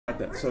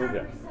that. So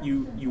Yeah.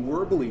 you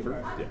were a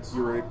believer. Yes.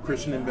 You were a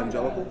Christian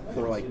evangelical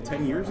for like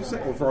 10 years, you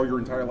said, or for all your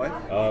entire life?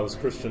 I was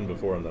Christian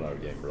before, and then I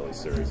became really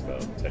serious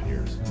about 10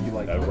 years. You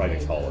like right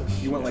in college.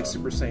 You went like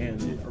Super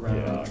Saiyan around.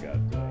 Yeah, I got.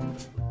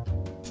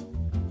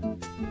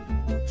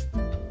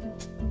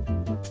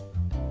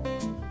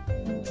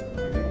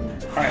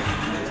 All right,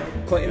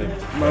 Clayton,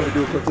 I'm going to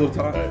do a quick little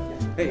talk.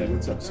 Hey,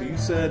 what's up? So you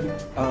said,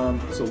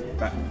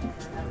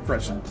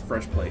 fresh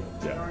plate.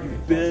 Yeah.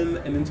 You've been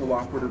an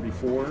interlocutor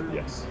before.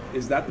 Yes.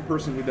 Is that the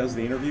person who does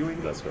the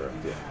interviewing? That's correct.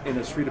 Yeah. In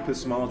a street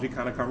epistemology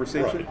kind of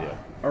conversation? Right. Yeah.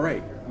 All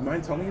right. You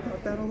mind telling me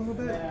about that a little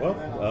bit? Well,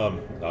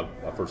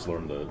 I first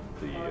learned the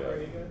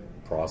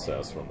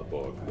process from the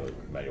book, the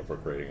Manual for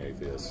Creating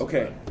Atheists.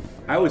 Okay.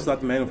 I always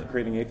thought the Manual for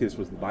Creating Atheists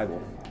was the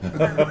Bible.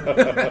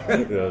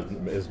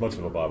 As much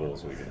of a Bible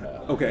as we can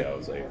have. Okay.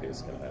 As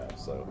atheists can have.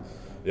 So,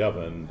 yeah,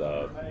 and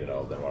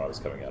then when I was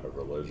coming out of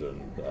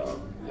religion,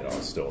 I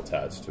was still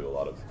attached to a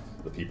lot of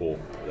the people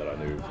that I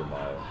knew from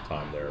my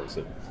time there. I was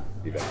at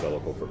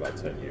Evangelical for about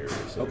 10 years.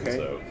 Okay. And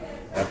so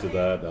after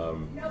that,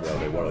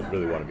 they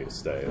really wanted me to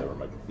stay. They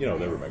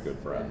were my good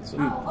friends.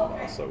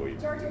 And, so we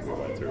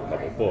went through a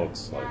couple of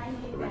books, like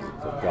The Reason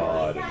for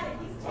God,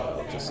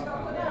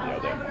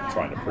 and them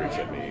trying to preach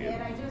at me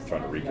and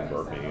trying to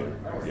reconvert me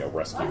and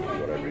rescue me,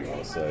 whatever you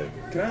want to say.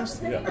 Can I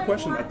ask a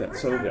question about that?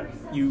 So Yeah.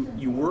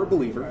 you were a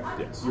believer.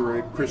 Yes. You were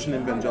a Christian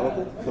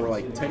evangelical for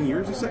like 10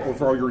 years, you said, or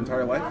for all your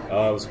entire life?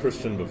 I was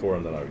Christian before,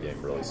 and then I became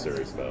really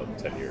serious about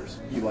 10 years.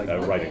 You like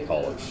right in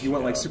college. You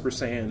went like Super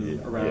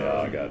Saiyan around.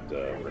 Yeah, I got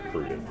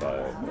recruited by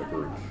a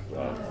group. I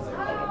don't know if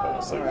I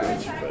want to say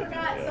which,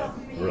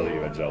 but really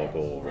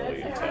evangelical,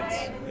 really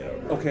intense.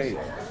 Groups. Okay,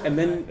 and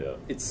then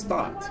it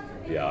stopped.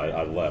 Yeah,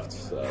 I left.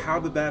 How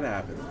did that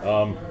happen?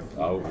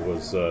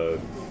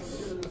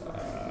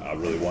 I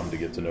really wanted to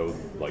get to know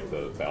like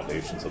the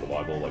foundations of the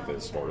Bible, like the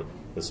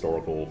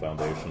historical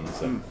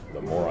foundations, and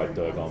the more I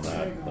dug on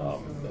that,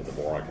 the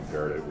more I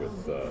compared it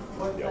with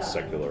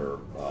secular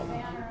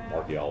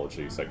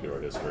archaeology, secular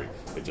history.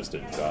 It just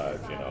didn't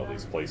jive.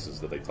 These places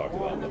that they talked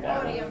about in the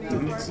Bible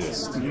didn't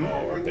exist,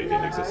 or they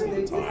didn't exist at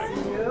the time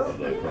of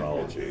the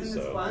chronology.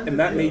 So, and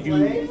that made you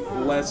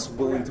less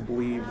willing to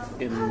believe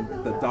in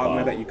the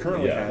dogma that you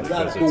currently have.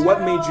 But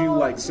what made you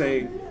like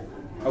say,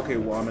 okay,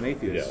 well, I'm an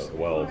atheist? Yeah,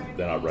 well,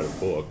 then I read a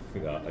book.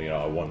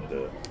 I wanted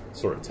to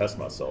sort of test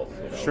myself.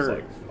 Sure.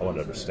 It's like I wanted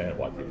to understand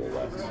why people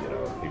left.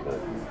 People.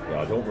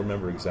 I don't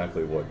remember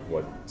exactly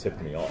what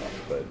tipped me off,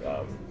 but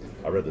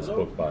I read this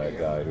book by a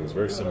guy who was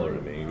very similar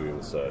to me.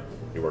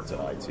 He worked in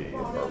IT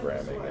and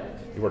programming,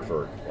 and he worked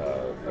for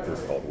a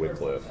group called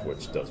Wycliffe,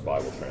 which does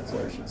Bible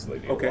translations. So they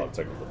need a lot of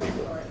technical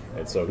people.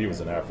 And so he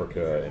was in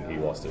Africa, and he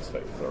lost his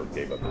faith, or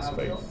gave up his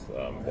faith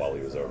while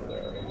he was over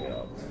there.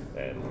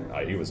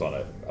 And he was on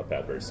a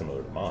path very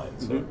similar to mine,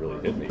 so it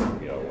really hit me,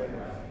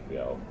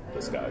 when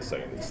this guy's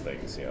saying these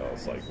things.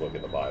 It's like, look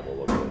at the Bible,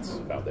 look at its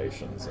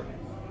foundations,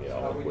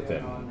 and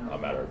within a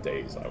matter of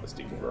days, I was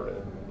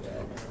deconverted.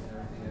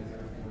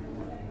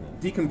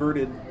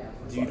 Deconverted.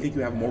 Do you think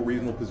you have a more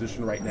reasonable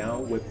position right now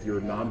with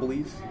your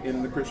non-belief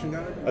in the Christian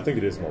God? I think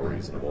it is more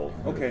reasonable.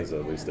 Okay. Because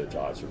at least it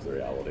jives with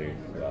reality.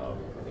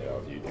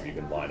 If you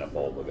can line up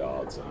all the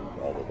gods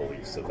and all the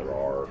beliefs that there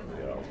are,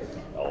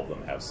 all of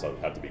them have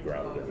to be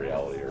grounded in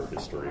reality or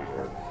history,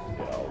 or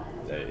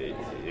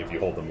if you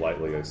hold them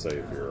lightly, I say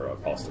if you're a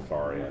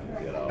Pastafarian,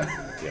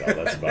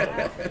 that's about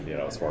enough,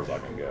 as far as I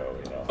can go.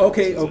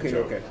 Okay.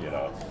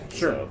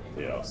 Sure.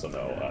 So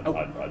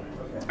no,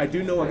 I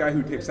do know a guy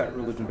who takes that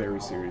religion very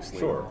seriously.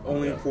 Sure.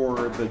 Only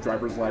for the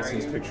driver's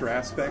license picture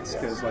aspects,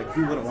 because like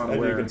who wouldn't want to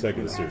wear? You can take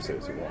it as seriously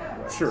as you want.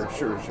 Right?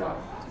 Sure.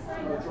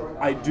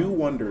 I do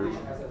wonder,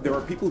 there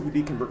are people who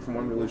deconvert from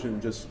one religion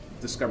and just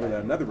discover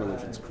that another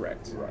religion is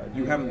correct. Right.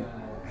 You haven't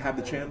had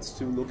the chance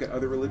to look at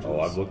other religions? Oh,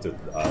 I've looked at,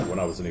 when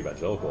I was in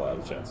Evangelical, I had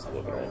a chance to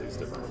look at all these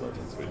different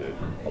religions. We did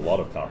a lot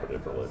of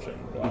comparative religion,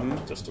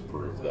 just to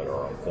prove that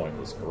our own point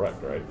was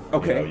correct, right?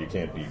 Okay. You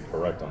can't be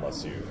correct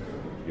unless you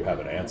have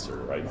an answer,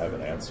 right? You have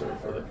an answer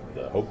for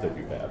the hope that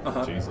you have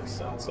in Jesus.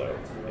 And so,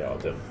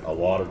 I did a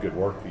lot of good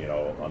work,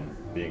 on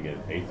being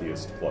an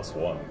atheist plus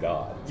one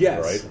God.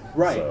 Yes.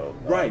 Right. So,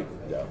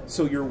 Yeah.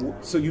 So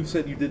you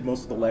said you did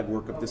most of the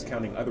legwork of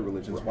discounting other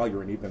religions while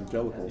you're an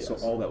evangelical. Yes. So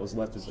all that was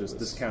left is just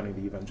discounting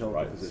the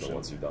evangelical position. So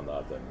once you've done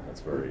that, then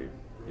it's very,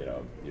 you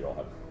don't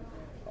have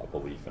a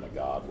belief in a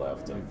God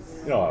left. And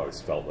I always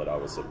felt that I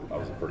was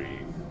a pretty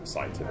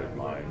scientific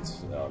mind.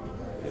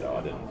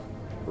 I didn't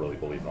really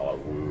believe in a lot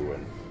of woo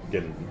and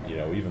getting,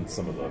 even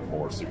some of the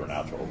more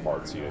supernatural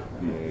parts. You're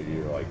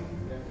like,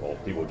 well,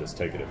 people just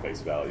take it at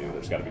face value.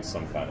 There's got to be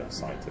some kind of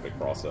scientific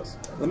process.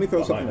 Let me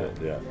throw something in.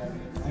 Yeah.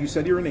 You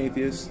said you're an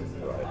atheist.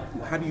 Right.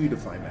 How do you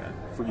define that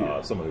for you?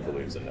 Someone who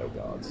believes in no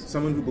gods.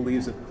 Someone who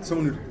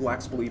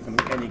lacks belief in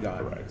any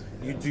God.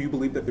 Right. Do you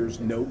believe that there's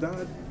no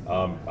God?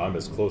 I'm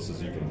as close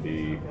as you can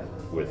be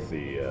with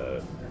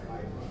the,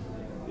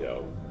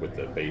 with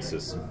the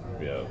basis,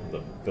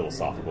 the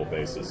philosophical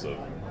basis of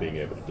being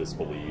able to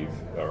disbelieve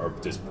or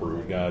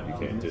disprove God. You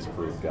can't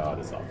disprove God.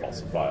 It's not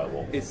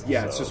falsifiable. It's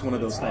just one of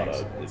those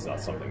things. It's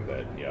not something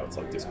that, it's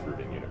like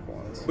disproving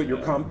unicorns. happens. But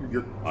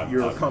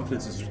your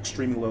confidence is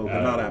extremely low,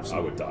 but not absolute.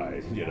 I would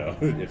die,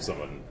 if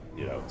someone,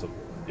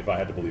 if I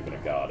had to believe in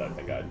a God, I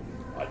think I'd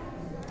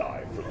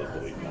die for the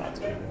belief not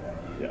to.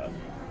 Yeah.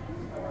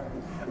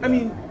 I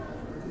mean,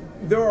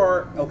 there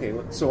are,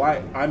 so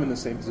I'm in the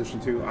same position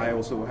too. I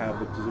also have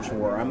the position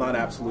where I'm not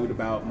absolute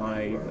about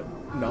my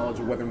knowledge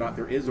of whether or not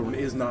there is or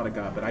is not a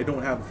God, but I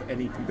don't have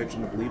any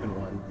conviction to believe in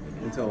one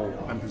until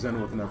I'm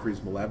presented with enough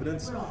reasonable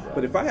evidence.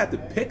 But if I had to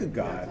pick a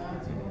God,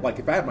 like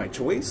if I had my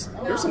choice,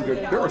 there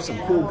are some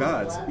cool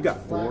gods. You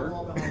got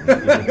Thor.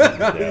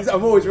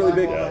 I'm always really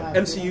big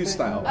MCU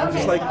style. I'm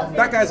just like,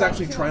 that guy's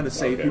actually trying to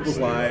save people's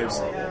lives.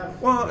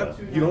 Well,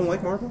 you don't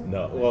like Marvel?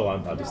 No, well,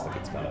 I just think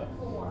it's kind of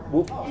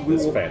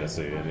it's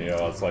fantasy, and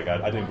it's like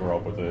I didn't grow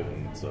up with it,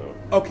 and so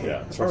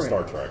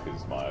Star Trek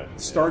is my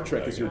Star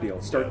Trek is your deal.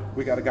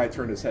 We got a guy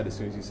turned his head as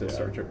soon as you said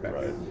Star Trek back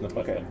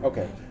then.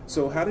 Okay.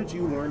 So how did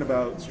you learn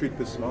about street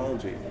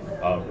epistemology?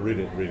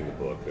 Reading the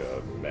book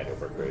Manual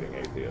for Creating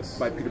Atheists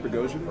by Peter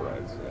Boghossian.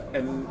 Correct. Yeah.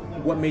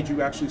 And what made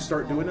you actually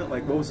start doing it?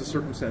 Like, what was the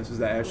circumstances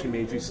that actually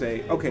made you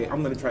say, "Okay,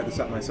 I'm going to try this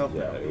out myself"?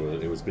 Yeah,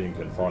 it was being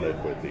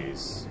confronted with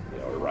these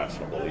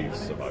irrational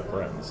beliefs of my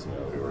friends.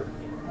 Who were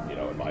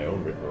in my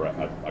own,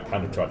 I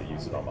kind of tried to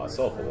use it on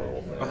myself a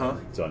little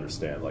to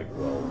understand, like,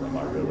 well, am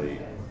I really,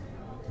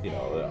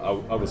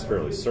 I was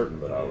fairly certain,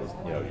 but I was,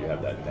 you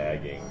have that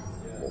nagging,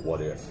 well,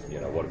 what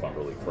if I'm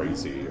really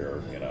crazy,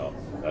 or,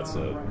 that's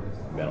a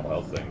mental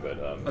health thing, but,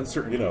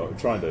 uncertainty.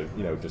 Trying to,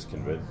 just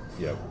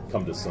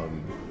come to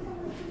some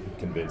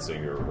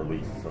convincing or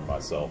relief for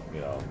myself,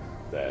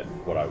 that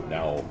what I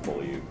now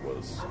believe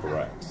was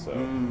correct. So,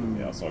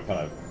 so I kind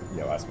of,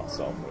 ask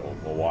myself,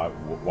 well,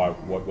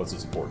 what's the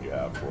support you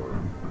have for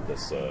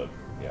this,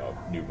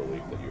 new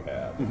belief that you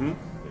have?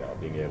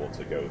 Being able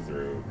to go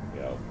through,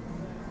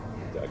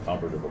 a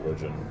comparative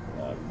religion,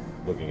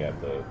 looking at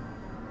the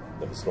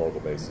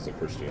historical basis of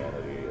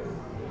Christianity,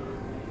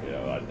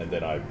 and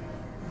then I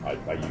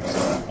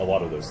use a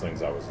lot of those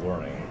things I was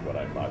learning when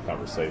in my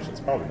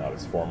conversations, probably not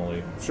as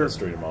formally as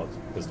street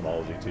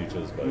epistemology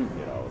teaches, but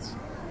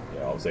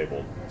I was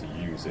able to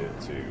use it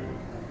to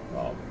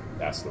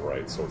ask the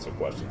right sorts of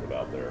questions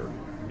about their,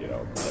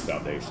 the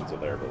foundations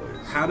of their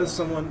beliefs. How does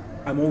someone,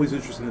 I'm always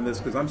interested in this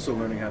because I'm still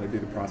learning how to do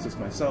the process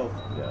myself.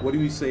 Yeah. What do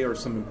you say are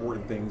some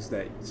important things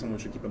that someone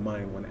should keep in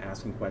mind when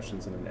asking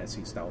questions in an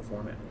essay style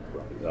format?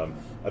 Right.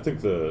 I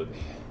think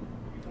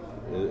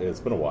it's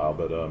been a while,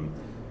 but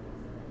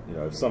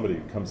if somebody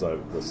comes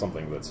out with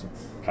something that's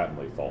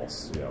patently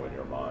false, in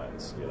your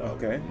minds, you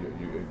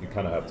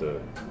kind of have to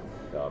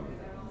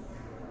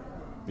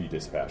be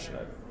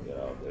dispassionate.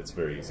 It's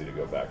very easy to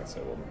go back and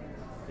say, well,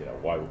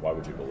 why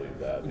would you believe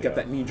that? You get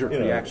that knee-jerk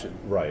reaction,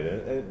 right?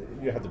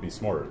 And you have to be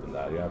smarter than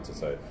that. You have to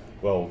say,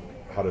 well,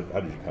 how did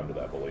you come to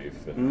that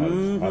belief,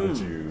 and how did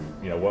you,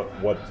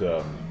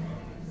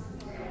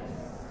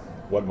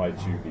 what might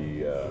you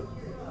be,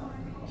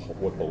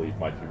 what belief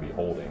might you be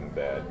holding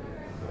that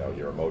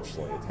you're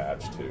emotionally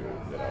attached to,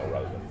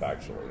 rather than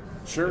factually.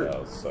 Sure.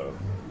 So.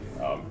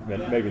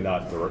 Maybe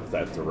not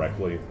that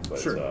directly,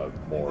 but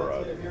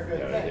more.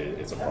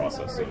 It's a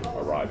process of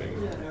arriving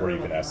where you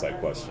can ask that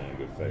question in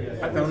good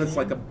faith. I found it's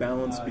like a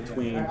balance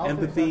between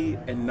empathy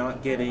and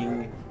not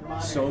getting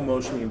so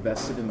emotionally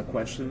invested in the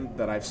question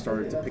that I've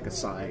started to pick a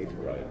side.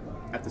 Right.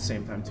 At the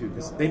same time too,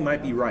 because they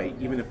might be right,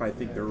 even if I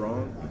think they're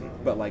wrong.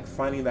 But like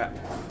finding that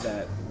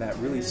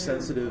really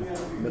sensitive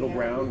middle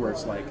ground where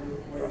it's like,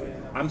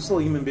 I'm still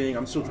a human being.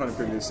 I'm still trying to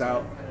figure this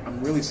out.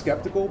 I'm really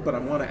skeptical, but I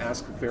want to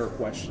ask a fair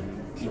question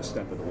each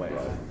step of the way.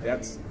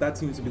 That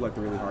seems to be like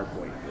the really hard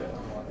point.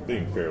 Yeah.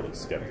 Being fairly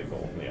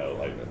skeptical,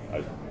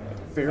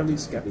 fairly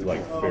skeptical,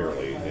 like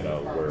fairly,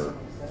 where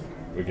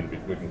we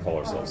can call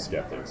ourselves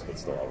skeptics, but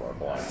still have our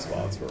blind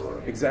spots where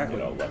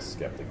we're less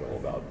skeptical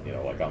about,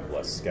 like I'm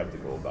less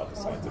skeptical about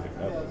the scientific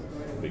method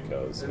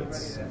because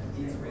it's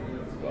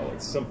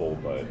simple,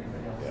 but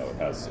it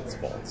has its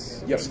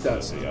faults. Yes, it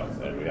does.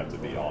 And we have to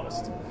be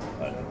honest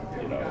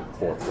and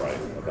forthright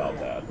about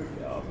that.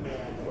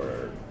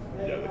 Where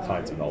the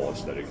kinds of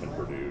knowledge that it can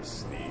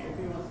produce,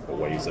 the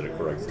ways that it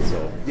corrects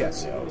itself.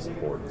 Yes, it's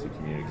important to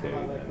communicate.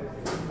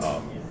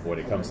 And when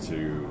it comes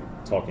to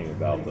talking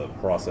about the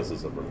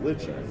processes of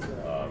religion,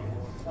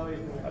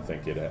 I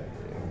think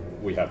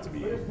we have to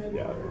be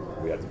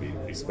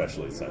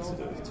especially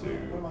sensitive to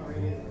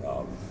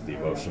the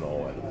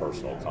emotional and the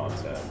personal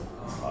content.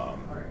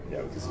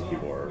 Because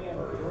people are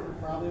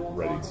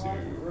ready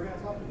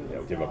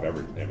to give up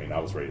everything. I mean, I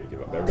was ready to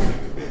give up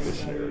everything to be a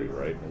missionary,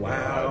 right?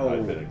 Wow.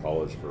 I'd been in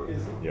college for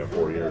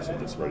 4 years and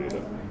just ready to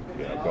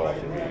go off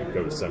and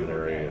go to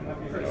seminary and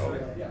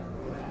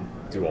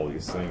do all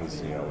these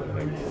things in the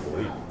name of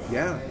belief.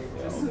 Yeah.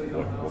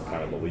 What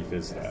kind of belief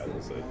is that?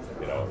 Is it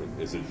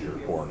is it your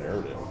core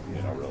narrative?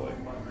 Really.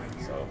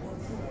 So.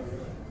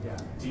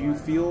 Do you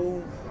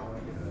feel?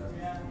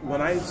 When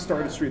I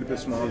started street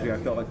epistemology, I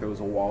felt like there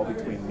was a wall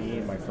between me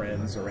and my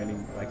friends or any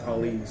my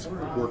colleagues,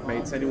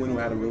 workmates, anyone who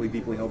had a really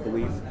deeply held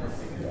belief.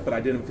 But I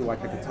didn't feel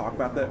like I could talk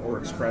about that or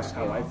express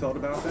how I felt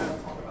about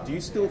that. Do you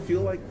still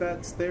feel like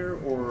that's there,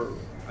 or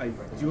Do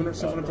you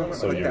understand what I'm talking about?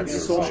 So Like that you're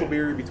social saying,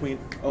 barrier between,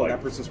 oh, like,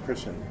 that person's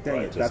Christian. Dang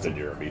right, it, just in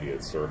your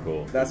immediate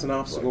circle. that's an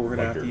obstacle we're going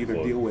to have to your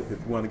either deal with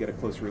if we want to get a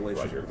closer Right,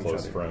 relationship your with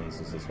close each other. friends.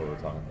 Is this what we're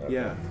talking about?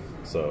 Yeah.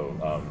 So,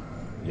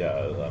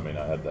 yeah, I mean,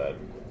 I had that.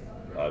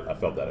 I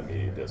felt that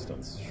immediate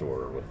distance,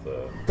 sure, with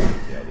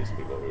these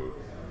people who,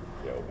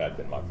 had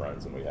been my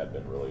friends, and we had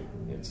been really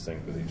in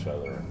sync with each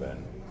other, and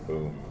then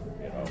boom,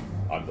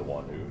 I'm the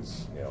one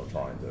who's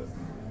trying to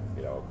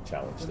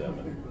challenge them,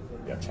 and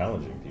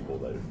challenging people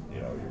that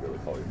you really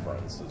call your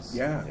friends is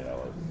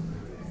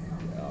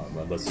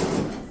unless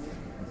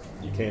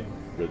you can't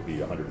really be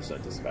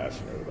 100%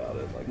 dispassionate about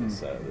it, like you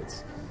said,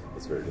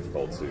 it's very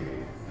difficult to.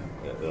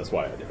 That's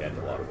why I had to end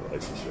a lot of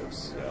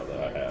relationships that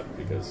I had,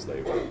 because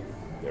they were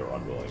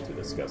unwilling to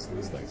discuss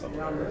these things on the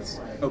merits.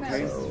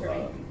 Okay.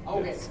 So,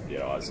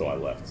 so I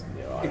left.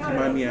 If you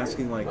mind me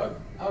asking,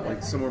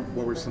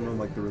 what were some of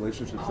like the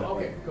relationships that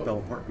fell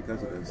apart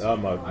because of this?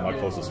 My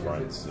closest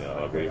friends.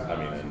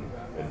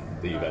 In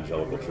the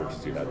evangelical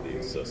churches, you had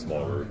these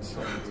small groups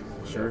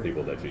and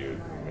people that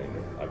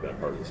I've been a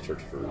part of this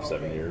church for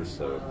 7 years,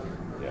 so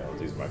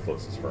these are my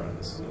closest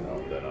friends.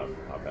 Then I'm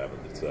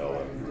having to tell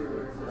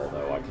them, well,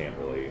 no, I can't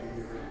really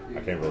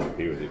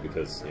be with you,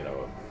 because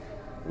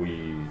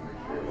we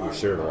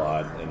shared a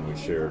lot, and we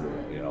shared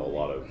a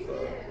lot of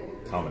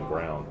common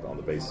ground on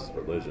the basis of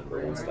religion.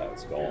 But once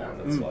that's gone,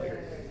 it's like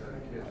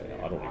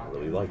I don't even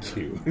really like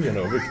you,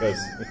 because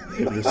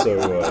you're so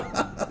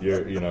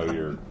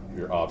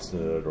you're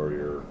obstinate, or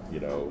you're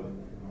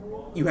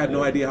You had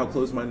no idea how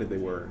close-minded they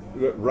were.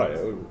 Right.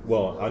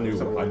 Well, I knew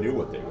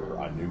what they were.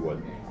 I knew what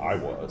I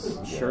was.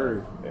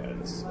 Sure.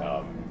 And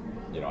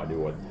I knew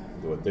what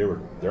they were.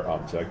 Their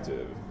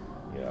objective,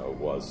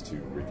 was to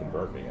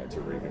reconvert me, and to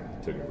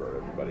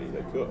convert everybody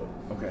they could.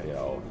 Okay.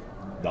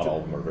 Not all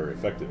of them are very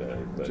effective at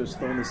it. But just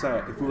throwing this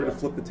out, if we were to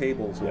flip the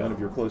tables, and one of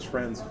your close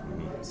friends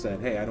said,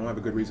 "Hey, I don't have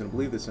a good reason to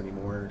believe this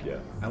anymore.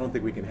 I don't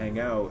think we can hang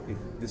out if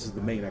this is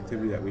the main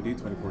activity that we do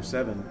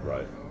 24/7."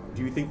 Right.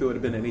 Do you think there would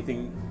have been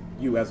anything,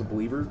 you as a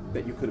believer,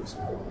 that you could have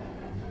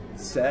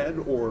said,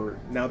 or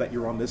now that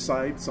you're on this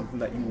side, something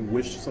that you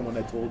wish someone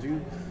had told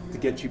you to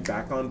get you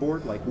back on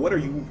board? Like, what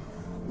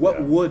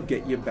would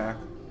get you back?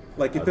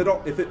 Like, if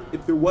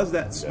there was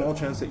that small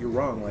chance that you're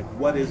wrong, like,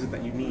 what is it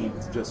that you need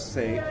to just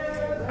say,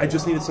 I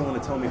just needed someone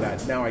to tell me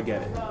that, now I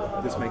get it.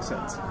 This makes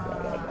sense.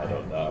 I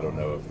don't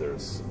know if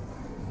there's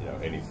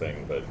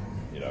anything, but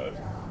if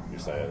you're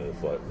saying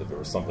if there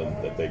was something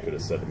that they could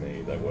have said to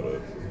me that would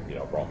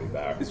have brought me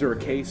back. Is there a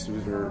case?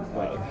 Was there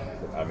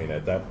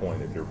at that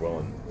point, if you're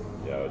willing,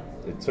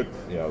 it took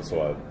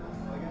so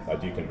I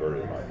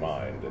deconverted my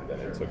mind, and then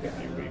it took a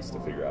few weeks to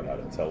figure out how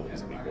to tell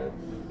these people,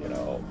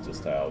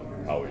 just how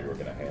we were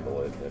going to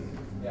handle it,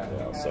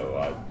 and so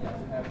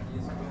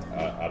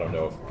I don't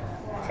know if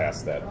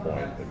past that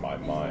point in my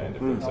mind,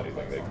 if there's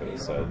anything they could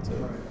have said to,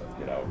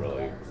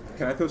 really.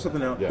 Can I throw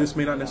something out? This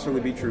may not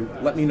necessarily be true.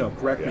 Let me know.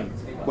 Correct me.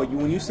 But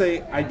when you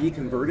say I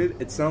deconverted,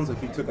 it sounds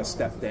like you took a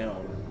step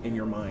down in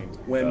your mind,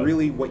 when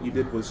really what you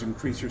did was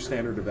increase your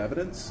standard of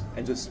evidence,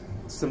 and just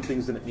some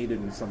things didn't need it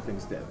and some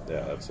things did.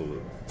 Yeah,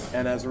 absolutely.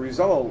 And as a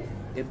result,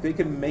 if they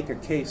can make a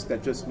case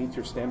that just meets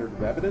your standard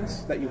of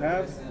evidence that you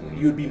have,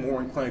 you'd be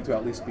more inclined to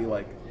at least be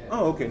like,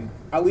 oh, okay,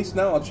 at least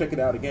now I'll check it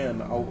out again.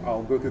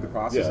 I'll go through the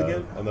process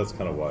again. And that's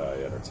kind of why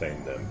I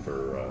entertained them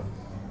for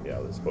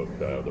this book,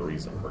 The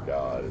Reason for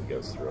God. It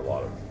goes through a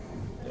lot of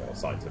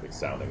scientific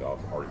sounding off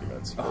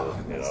arguments for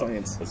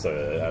science.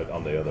 So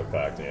on the other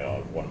fact,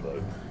 one of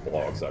the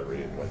blogs I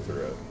read went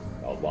through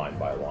a line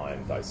by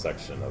line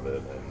dissection of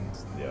it, and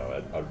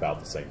at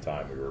about the same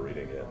time we were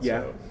reading it.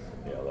 Yeah.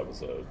 So that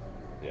was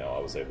I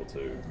was able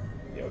to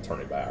turn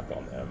it back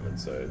on them and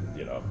say,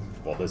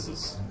 well, this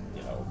is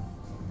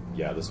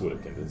this would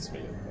have convinced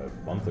me a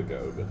month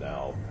ago, but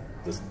now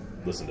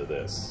listen to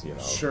this.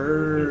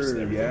 Sure. Here's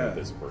everything that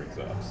this brings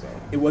up. So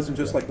it wasn't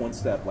just like one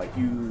step. Like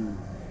you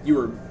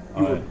were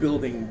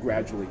building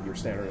gradually your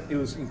standard. It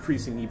was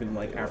increasing even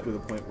after the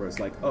point where it's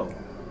like, oh.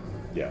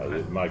 Yeah,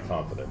 my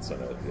confidence in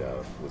it,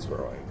 was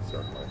growing,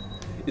 certainly.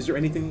 Is there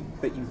anything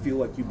that you feel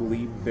like you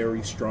believe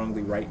very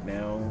strongly right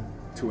now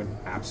to an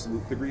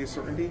absolute degree of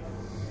certainty?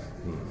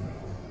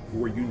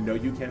 Where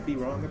you can't be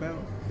wrong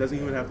about? Doesn't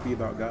even have to be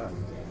about God.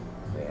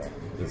 Yeah,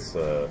 it's,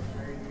 I'm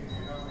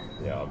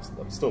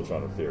still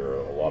trying to figure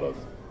a lot of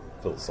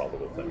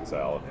philosophical things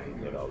out.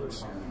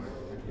 There's,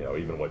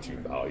 even what you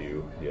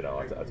value,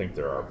 I think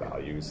there are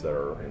values that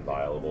are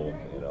inviolable,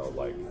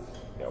 like,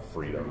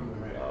 freedom,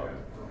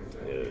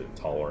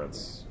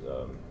 tolerance,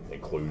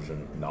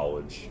 inclusion,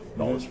 knowledge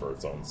for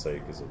its own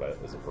sake is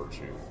a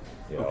virtue.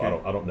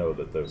 I don't know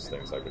that those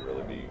things I could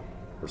really be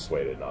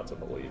persuaded not to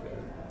believe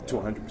in. To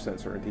 100%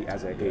 certainty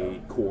as a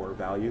core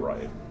value.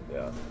 Right.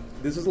 Yeah.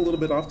 This is a little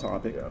bit off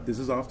topic. Yeah. This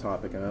is off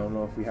topic, and I don't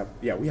know if we have.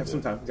 Yeah, we have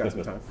some time. We got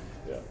some time.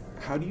 Yeah.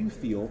 How do you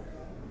feel?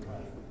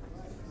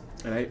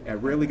 And I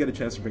rarely get a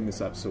chance to bring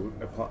this up, so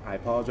I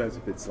apologize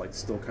if it's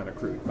still kind of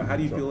crude. But how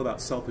do you feel about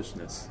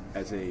selfishness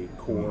as a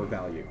core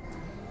value?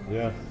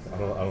 Yeah, I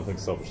don't think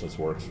selfishness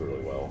works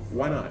really well.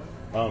 Why not?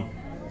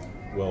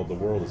 well, the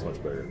world is much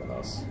bigger than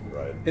us,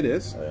 right? It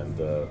is. And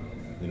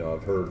you know,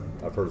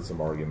 I've heard some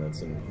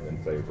arguments in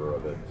favor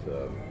of it.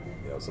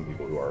 You know, some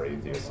people who are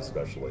atheists,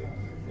 especially,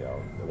 you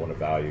know, they want to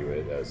value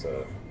it as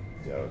a,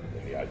 you know,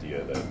 in the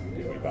idea that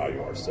if we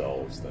value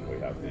ourselves, then we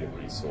have the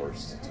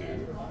resource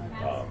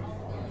to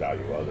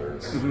value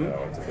others, you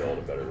know, and to build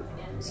a better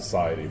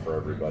society for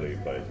everybody.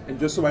 But and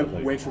just so I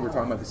make sure we're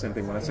talking about the same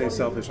thing, when I say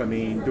selfish, I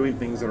mean doing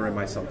things that are in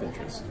my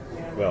self-interest.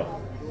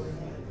 Well,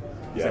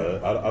 yeah,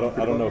 I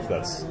don't know if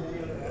that's.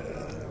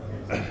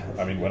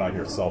 I mean, when I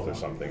hear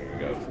selfish, I'm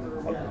thinking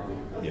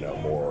of, you know,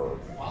 more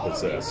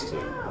possessed,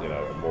 you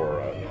know,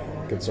 more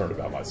concerned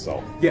about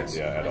myself. Yes.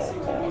 Yeah, at all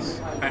costs.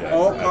 At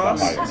all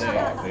costs? At the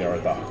highest cost. You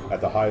know,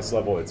 at the highest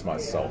level, it's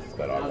myself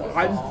that I want.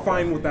 I'm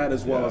fine with that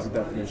as well as a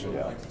definition.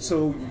 Yeah.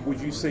 So would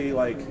you say,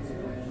 like,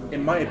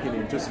 in my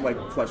opinion, just to, like,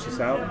 flesh this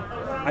out,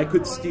 I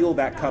could steal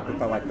that cup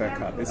if I like that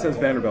cup. It says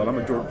Vanderbilt. I'm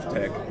a Georgia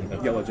Tech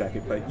Yellow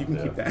Jacket, but you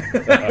can keep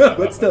that.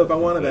 But still, if I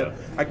wanted that,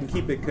 I can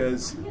keep it,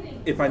 because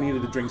if I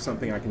needed to drink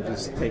something, I can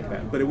just take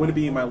that. But it wouldn't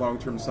be in my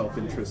long-term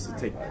self-interest to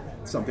take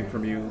something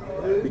from you,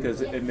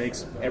 because it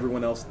makes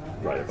everyone else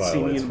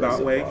see me in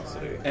that way.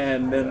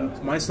 And then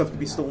my stuff could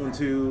be stolen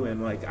too,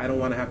 and like I don't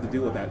want to have to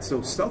deal with that.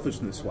 So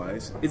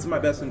selfishness-wise, it's in my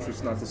best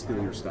interest not to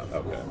steal your stuff.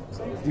 Okay.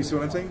 So, do you see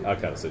what I'm saying? I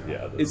kind of said,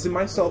 yeah. It's in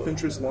my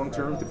self-interest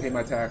long-term to pay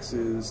my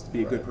taxes, to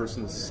be a good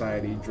person in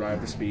society, drive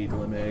the speed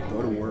limit,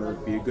 go to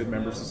work, be a good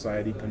member of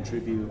society,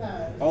 contribute.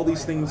 All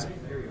these things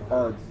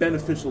are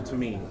beneficial to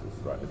me,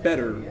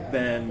 better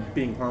than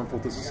being harmful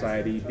to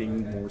society,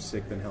 being more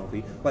sick than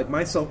healthy. Like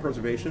my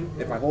self-preservation,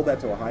 if I hold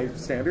that to a high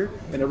standard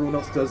and everyone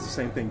else does the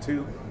same thing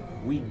too,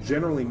 we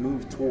generally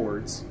move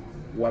towards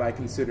what I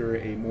consider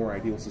a more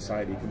ideal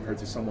society compared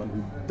to someone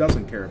who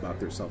doesn't care about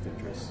their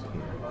self-interest.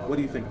 What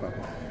do you think about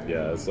that?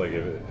 Yeah, it's like,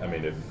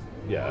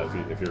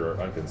 if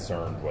you're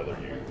unconcerned whether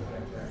you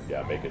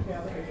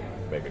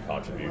make a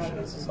contribution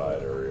to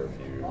society, or if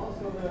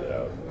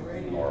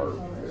you are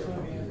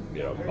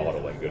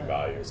modeling good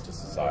values to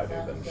society,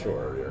 then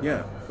sure.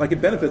 Yeah, like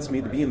it benefits me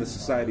to be in the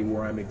society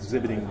where I'm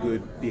exhibiting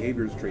good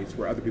behaviors traits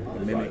where other people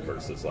can mimic.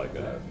 Versus like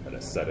an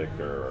ascetic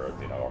or a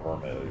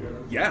hermit.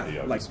 Yeah,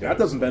 like that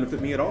doesn't benefit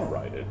me at all.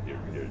 Right,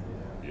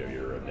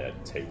 you're a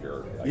net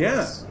taker. I yeah.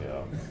 guess,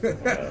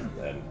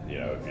 and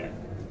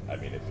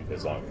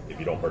if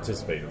you don't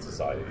participate in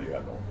society, you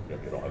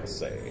don't have a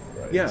say.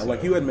 Right? Yeah, so,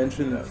 like you had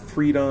mentioned,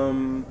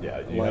 freedom,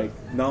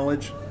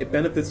 knowledge. It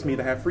benefits me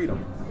to have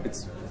freedom.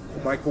 It's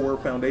my core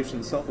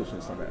foundation,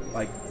 selfishness on that.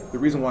 Like the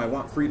reason why I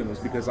want freedom is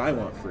because I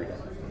want freedom,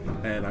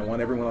 and I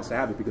want everyone else to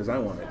have it because I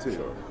want it too.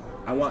 Sure.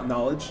 I want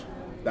knowledge.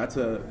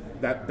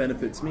 That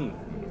benefits me.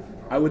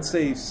 I would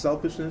say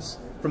selfishness.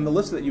 From the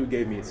list that you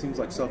gave me, it seems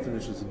like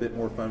selfishness is a bit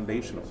more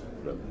foundational.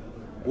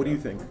 What do you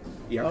think?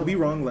 Yeah, I could be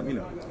wrong. Let me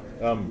know.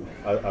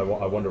 I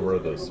wonder where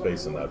the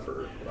space in that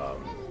for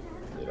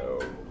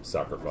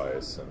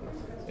sacrifice, and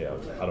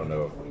I don't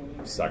know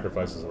if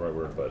sacrifice is the right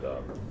word, but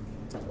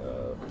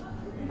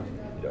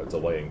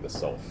delaying the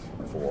self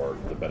for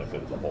the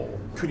benefit of the whole.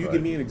 Could you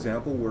give me an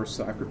example where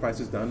sacrifice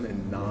is done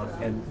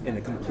and in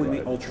a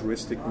completely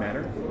altruistic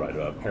manner? Right,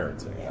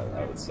 parenting,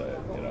 I would say,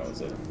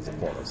 is a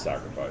form of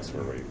sacrifice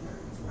where we,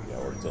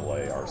 or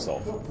delay our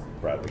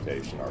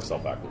self-gratification, our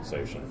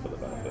self-actualization for the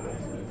benefit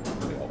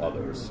of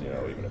others,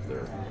 even if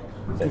they're.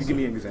 Could you give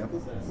me an example?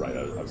 Right,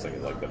 I was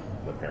thinking like the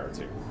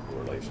parenting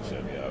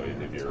relationship.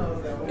 If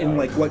you're in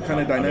like what kind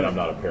of dynamic? I mean, I'm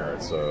not a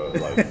parent, so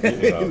like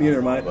neither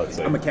am I. Let's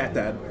say, I'm a cat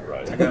dad.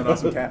 Right, I got an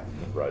awesome cat.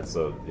 Right,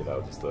 so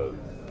just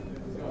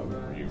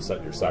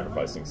you're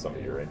sacrificing some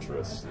of your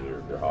interests,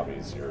 your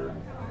hobbies, your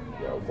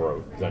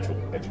potential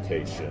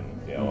education.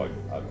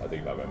 I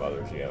think about my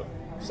mother. She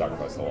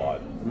sacrificed a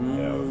lot,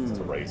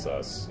 to raise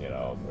us.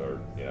 Or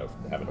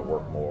having to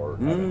work more,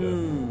 having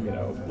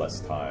to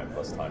less time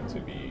to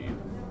be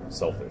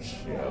selfish,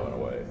 in a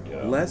way.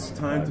 Less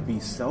time to be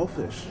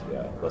selfish.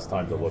 Yeah, less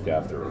time to look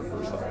after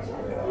herself.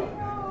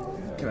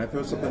 Can I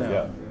throw something out?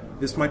 Yeah.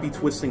 This might be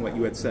twisting what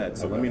you had said,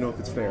 so let me know if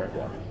it's fair.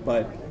 Yeah.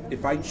 But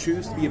if I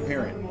choose to be a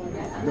parent,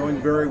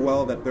 knowing very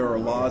well that there are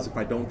laws if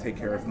I don't take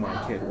care of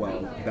my kid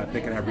well, that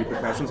they can have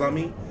repercussions on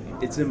me,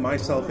 it's in my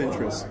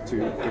self-interest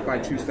to, if I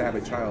choose to have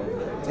a child,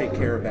 take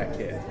care of that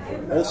kid.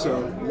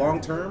 Also,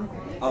 long-term,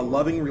 a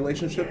loving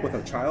relationship with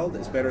a child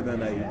is better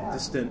than a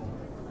distant,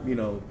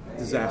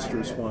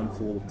 disastrous one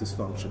full of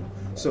dysfunction.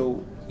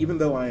 So even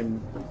though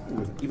I'm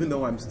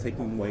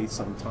taking away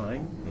some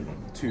time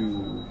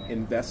to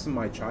invest in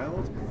my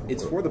child,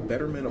 it's for the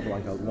betterment of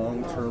like a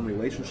long-term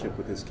relationship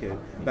with this kid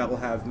that will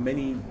have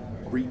many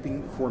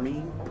reaping for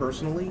me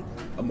personally,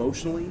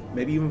 emotionally,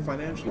 maybe even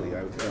financially,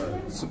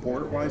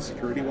 support-wise,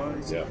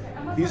 security-wise. Yeah.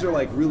 These are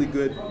like really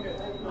good.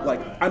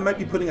 Like I might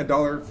be putting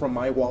 $1 from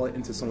my wallet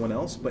into someone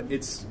else, but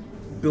it's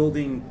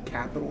building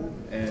capital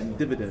and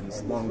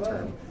dividends long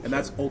term, and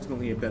that's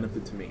ultimately a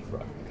benefit to me.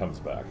 Right, it comes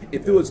back.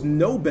 If there was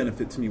no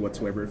benefit to me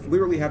whatsoever, if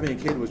literally having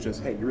a kid was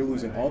just, hey, you're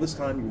losing all this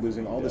time, you're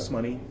losing all this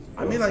money,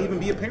 I may not even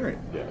be a parent.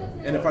 Yeah.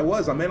 And if I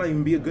was, I may not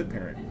even be a good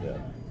parent. Yeah.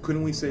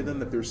 Couldn't we say then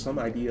that there's some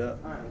idea?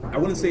 I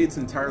wouldn't say it's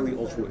entirely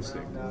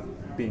altruistic,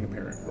 being a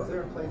parent.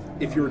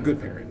 If you're a good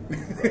parent.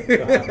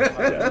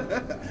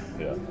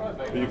 Yeah.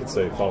 But you could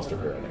say foster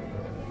parenting.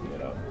 You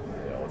know,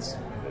 it's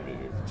maybe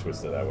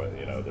twist it that way.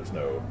 You know, there's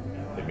no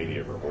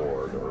immediate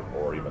reward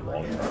or even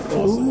long term.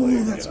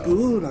 Oh, that's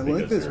good. I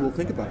like this. We'll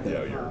think about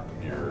that. You know,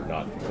 you're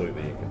not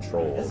completely in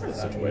control of the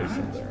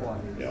situation there.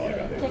 You know, like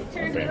I knew a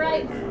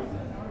family who,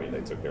 I mean,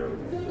 they took care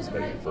of this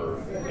baby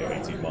for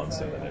 18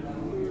 months and then it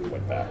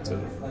went back to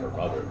her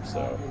mother.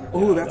 So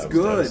that's that was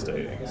good.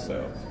 devastating.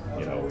 So,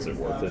 you know, is it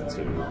worth it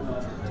to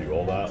do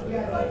all that?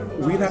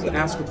 We'd have to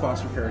ask a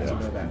foster parent to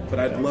know that, but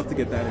I'd love to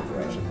get that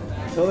information.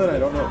 Until then, I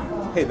don't know.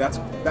 Hey,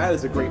 that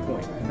is a great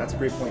point. That's a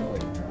great point,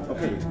 Clayton.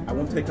 Okay, I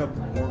won't take up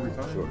more of your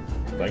time. Sure.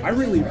 Thank you. I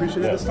really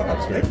appreciate this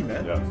talk. Thank you,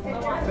 man. Yeah.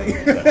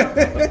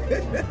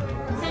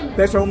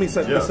 Thanks for helping me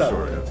set this up.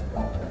 Sure, yeah.